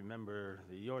Shabbat, remember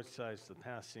the yortzites, the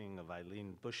passing of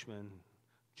Eileen Bushman,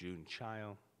 June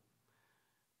Child,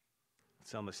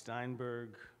 Selma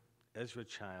Steinberg, Ezra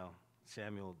Child,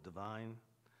 Samuel Devine,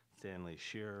 Stanley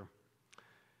Shearer,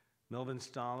 Melvin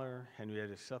Stoller,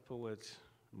 Henrietta Supowitz,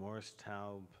 Morris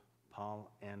Taub,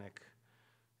 Paul Anik,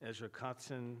 Ezra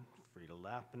Kotzen, Frida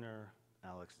Lappner,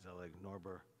 Alex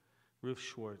Zelig-Norber, Ruth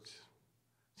Schwartz,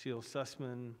 Seal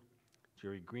Sussman,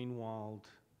 Jerry Greenwald,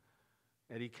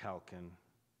 Eddie Kalkin,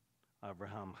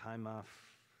 Abraham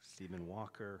Heimaff, Stephen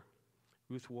Walker,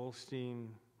 Ruth Wolstein,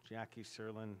 Jackie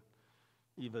Serlin,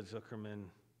 Eva Zuckerman,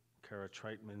 Kara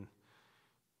Treitman,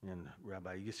 and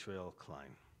Rabbi Yisrael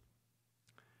Klein.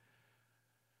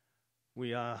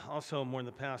 We also mourn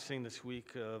the passing this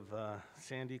week of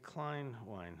Sandy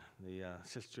Kleinwein, the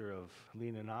sister of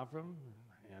Lena and Avram,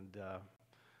 and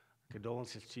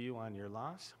condolences to you on your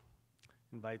loss.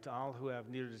 Invite all who have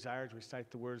need or desire to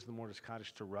recite the words of the Mourner's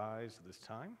Kaddish to rise at this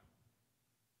time.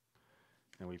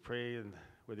 And we pray, and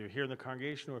whether you're here in the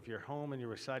congregation or if you're home and you're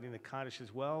reciting the Kaddish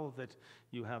as well, that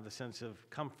you have the sense of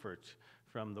comfort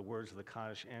from the words of the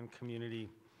Kaddish and community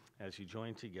as you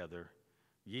join together.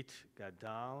 Yit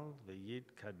Gadal v'Yit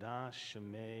Kadash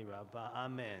Shemei Rabbah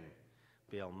Amen.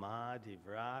 Be'alma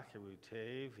divrach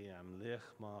Yerutei v'yamlich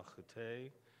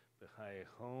malchutei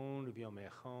b'chayechon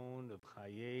v'yomechon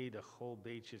v'chayei d'chol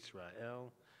Beit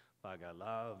Yisrael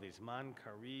v'agalav v'zman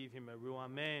kariv yimeru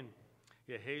Amen.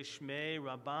 Yehei Shmei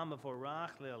Rabbah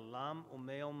mevorach le'olam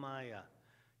u'me'ol maya.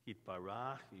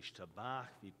 Yitbarach v'yishtabach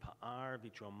v'yitpa'ar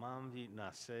v'yitromam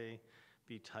v'yitnaseh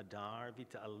Vitadar,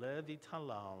 Vitalev,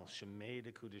 Vitalal, Shemei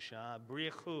de Kudisha,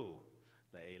 Brichu,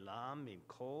 Le'elam, Min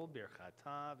Kol,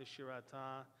 Birchata,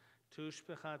 Vishirata,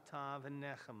 Tushbechata,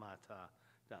 Venechamata,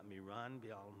 Da'miran,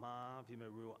 Bi'alma,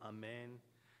 Vimeru, Amen,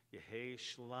 Yehei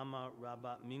Shlama,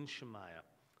 Rabba, Min Shemaya,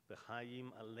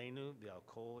 V'chayim Aleinu,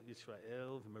 Bi'alkol,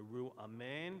 Yisrael, Vimeru,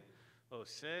 Amen,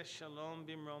 Oseh Shalom,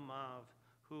 Bimromav,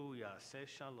 Hu Yaseh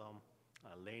Shalom,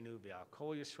 Aleinu,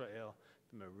 Bi'alkol, Yisrael,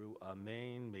 Meru,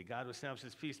 Amen. May God establish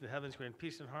his peace in the heavens, grant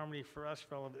peace and harmony for us,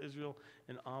 for all of Israel,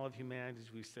 and all of humanity,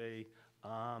 as we say,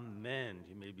 Amen.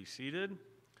 You may be seated.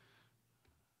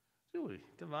 Julie,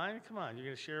 Divine, come on. You're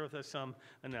going to share with us some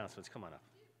announcements. Come on up.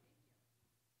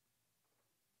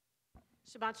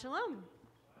 Shabbat Shalom.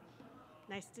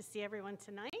 Nice to see everyone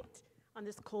tonight on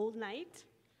this cold night.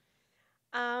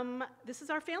 This is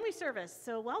our family service,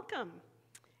 so welcome.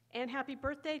 And happy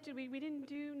birthday. We didn't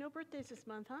do no birthdays this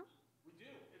month, huh?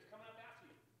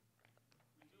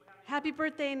 Happy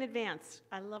birthday in advance.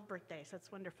 I love birthdays.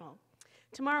 That's wonderful.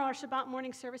 Tomorrow, our Shabbat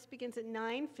morning service begins at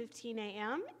 9:15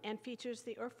 a.m. and features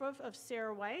the Urfov of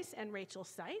Sarah Weiss and Rachel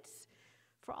Seitz.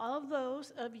 For all of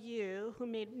those of you who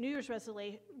made New Year's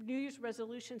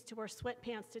resolutions to wear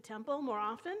sweatpants to temple more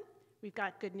often, we've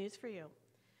got good news for you.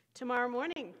 Tomorrow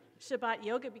morning, Shabbat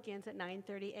yoga begins at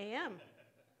 9:30 a.m.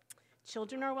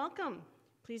 Children are welcome.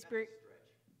 Please bring...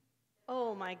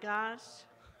 Oh my gosh.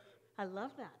 I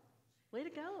love that. Way to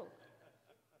go.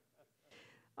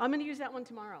 I'm going to use that one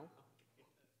tomorrow.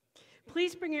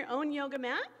 Please bring your own yoga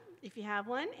mat, if you have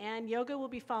one, and yoga will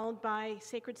be followed by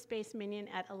Sacred Space Minyan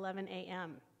at 11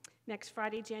 a.m. Next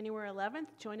Friday, January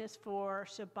 11th, join us for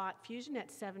Shabbat Fusion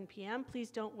at 7 p.m. Please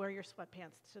don't wear your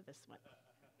sweatpants to this one.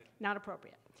 Not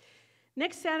appropriate.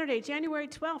 Next Saturday, January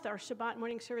 12th, our Shabbat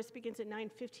morning service begins at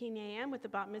 9:15 a.m. with the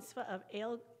bat mitzvah of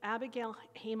Abigail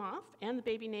Hamoff and the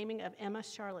baby naming of Emma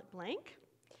Charlotte Blank.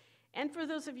 And for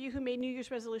those of you who made New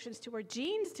Year's resolutions to wear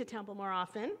jeans to temple more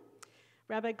often,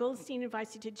 Rabbi Goldstein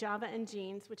invites you to Java and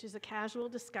Jeans, which is a casual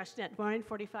discussion at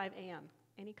 9:45 a.m.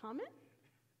 Any comment?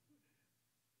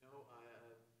 No,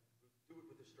 do it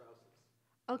with the Strausses.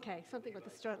 Okay, something with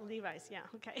the Levi's, yeah,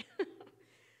 okay.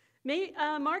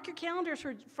 Mark your calendars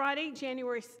for Friday,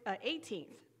 January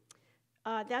 18th.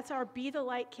 That's our Be the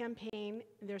Light campaign.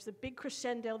 There's a big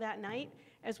crescendo that night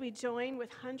as we join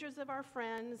with hundreds of our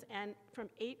friends and from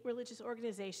 8 religious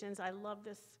organizations. I love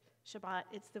this Shabbat.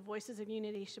 It's the Voices of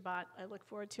Unity Shabbat. I look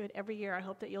forward to it every year. I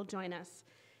hope that you'll join us.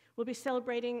 We'll be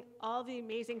celebrating all the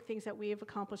amazing things that we have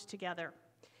accomplished together.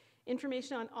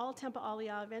 Information on all Temple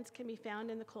Aliyah events can be found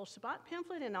in the Kol Shabbat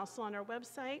pamphlet and also on our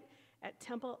website at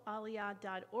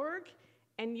templealiyah.org.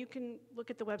 And you can look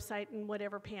at the website in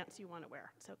whatever pants you want to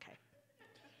wear. It's okay.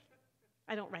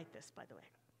 I don't write this, by the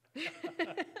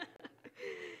way.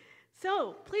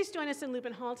 So please join us in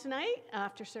Lubin Hall tonight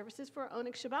after services for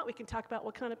Oneg Shabbat. We can talk about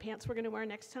what kind of pants we're going to wear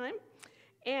next time.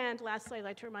 And lastly, I'd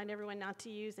like to remind everyone not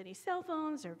to use any cell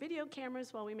phones or video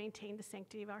cameras while we maintain the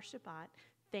sanctity of our Shabbat.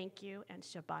 Thank you, and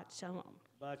Shabbat Shalom.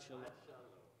 Shabbat Shalom.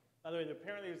 By the way,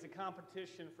 apparently there's a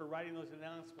competition for writing those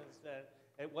announcements that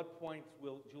at what point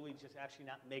will Julie just actually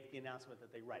not make the announcement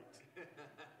that they write?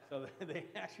 So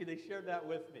they shared that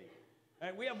with me. All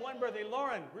right, we have one birthday.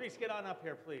 Lauren, Reese, get on up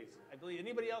here, please. I believe,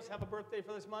 anybody else have a birthday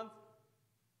for this month?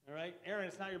 All right, Aaron,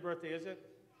 it's not your birthday, is it?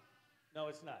 No,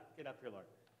 it's not. Get up here, Lauren.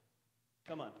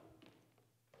 Come on.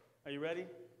 Are you ready?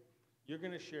 You're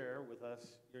going to share with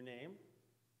us your name,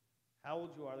 how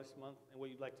old you are this month, and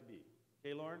what you'd like to be.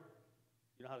 Okay, Lauren?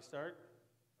 You know how to start?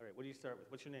 All right, what do you start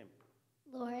with? What's your name?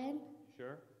 Lauren.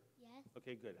 Sure? Yes.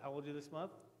 Okay, good. How old are you this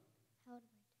month? How old am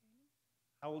I turning?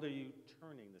 How old are you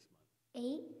turning this month?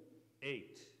 8.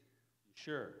 8. You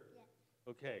sure? Yes.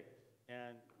 Okay.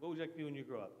 And what would you like to be when you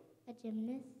grow up? A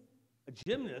gymnast. A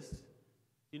gymnast? Do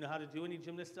you know how to do any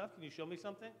gymnast stuff? Can you show me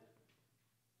something?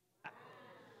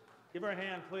 Give her a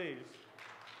hand, please.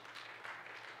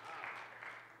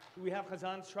 Do we have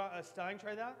Chazan Stein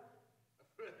try that?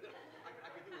 I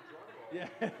can do a drum roll.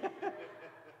 Yeah.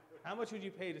 How much would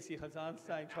you pay to see Chazan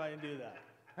Stein try and do that?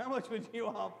 How much would you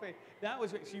all pay? That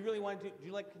was great. So you really want to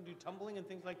do, can do tumbling and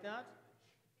things like that?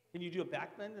 Can you do a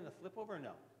back bend and a flip over or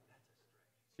no?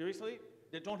 Seriously?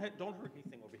 Don't hurt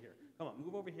anything over here. Come on,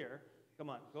 move over here. Come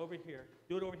on, go over here.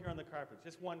 Do it over here on the carpet.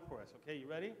 Just one for us, okay? You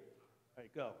ready? All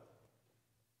right, go.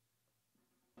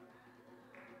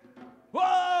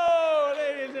 Whoa,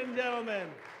 ladies and gentlemen.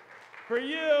 For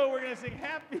you, we're going to sing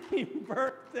happy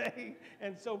birthday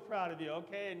and so proud of you,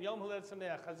 okay? And Yom Huled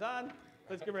Sameach. Chazan,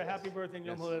 let's give her a happy birthday and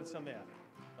Yom Huled Sameach.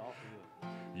 All for you.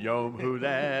 Yom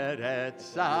Huledet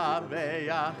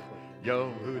Sameach,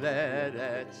 Yom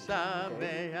Huledet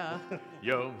Sameach,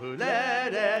 Yom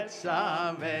Huledet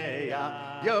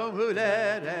Sameach, Yom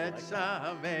Huledet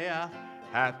Sameach.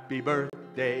 Happy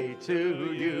birthday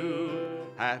to you,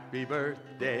 happy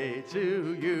birthday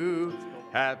to you,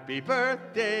 happy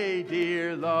birthday,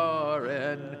 dear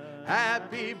Lauren,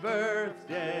 happy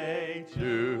birthday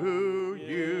to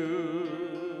you.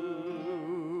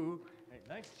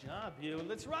 Nice job, you.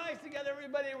 Let's rise together,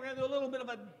 everybody. We're going to do a little bit of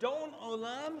a Don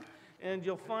Olam, and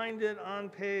you'll find it on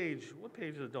page. What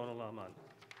page is Don Olam on?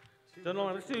 Don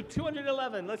Olam. Let's do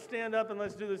 211. Let's stand up and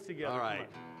let's do this together. All right.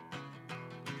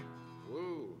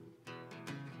 Woo.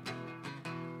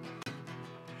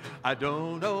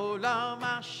 Adon Olam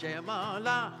Hashem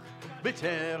Alach,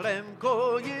 בטרם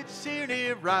כל יציר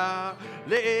נברא,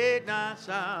 לעת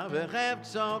נעשה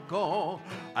וחפצו כה,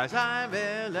 אזי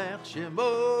מלך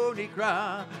שמו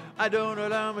נקרא. אדון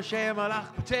עולם השם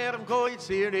הלך, בטרם כל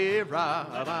יציר נברא,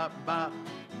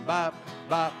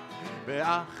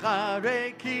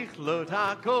 ואחרי ככלות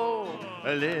הכל,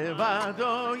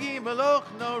 לבדו ימלוך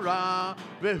נורא,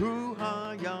 והוא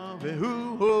היה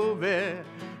והוא הווה,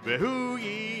 והוא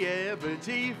יהיה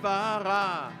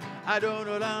בתפארה. אדון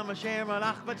עולם השם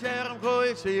הלך בטרם כל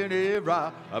יציר נברא,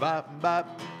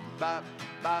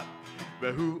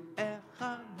 והוא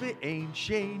אחד ואין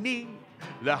שני,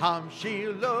 להמשיל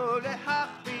לו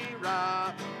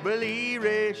להכבירה, בלי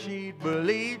ראשית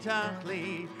בלי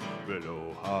תכלית,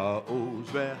 ולא העוז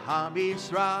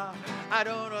והמשרה.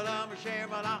 אדון עולם השם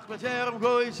הלך בטרם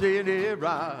כל יציר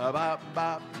נברא,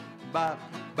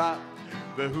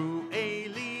 והוא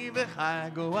אלי וחי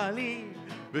גואלי,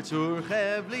 בצור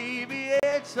חבלי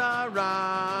בעת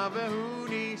צרה, והוא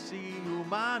ניסי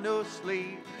ומנוס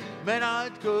לי,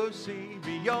 מנת כוסי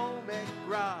ביום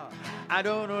אקרא.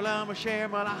 אדון עולם אשר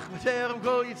מלך בטרם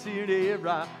כל יציר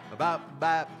נברא,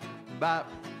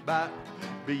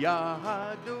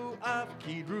 בידו אף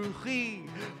כי רוחי,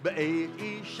 בעת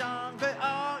אישן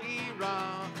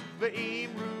ועירה, ואם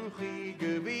רוחי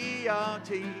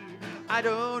גבייתי,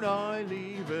 אדוני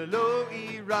לי ולא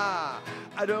אירא.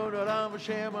 אדון עולם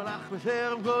השם הלך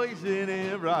בטרם כל יציר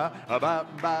נברא,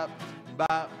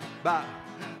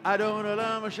 אדון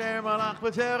עולם השם הלך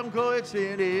בטרם כל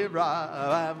יציר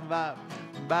נברא.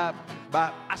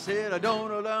 I said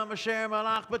אדון עולם השם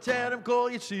הלך בטרם כל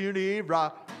יציר נברא.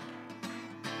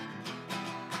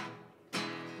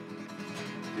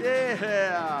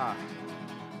 Yeah.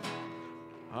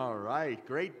 All right,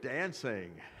 great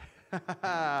dancing.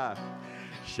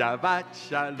 Shabbat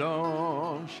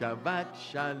shalom, Shabbat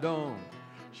shalom.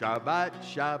 Shabbat,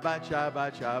 Shabbat,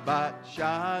 Shabbat, Shabbat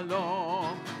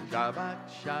shalom. Shabbat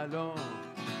shalom,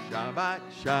 Shabbat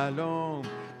shalom.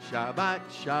 Shabbat,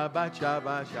 Shabbat,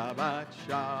 Shabbat, Shabbat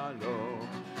shalom.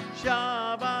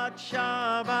 Shabbat,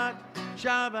 Shabbat,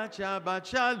 Shabbat, Shabbat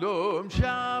shalom.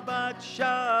 Shabbat,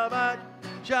 Shabbat,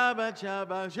 Shabbat,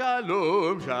 Shabbat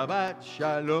shalom. Shabbat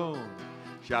shalom.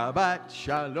 Shabbat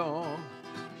shalom.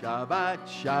 Shabbat,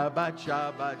 Shabbat,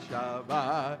 Shabbat,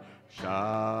 Shabbat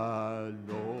shalom.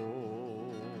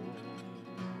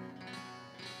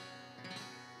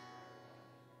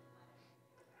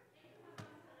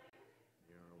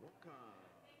 You're welcome.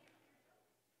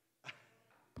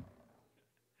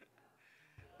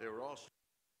 They were all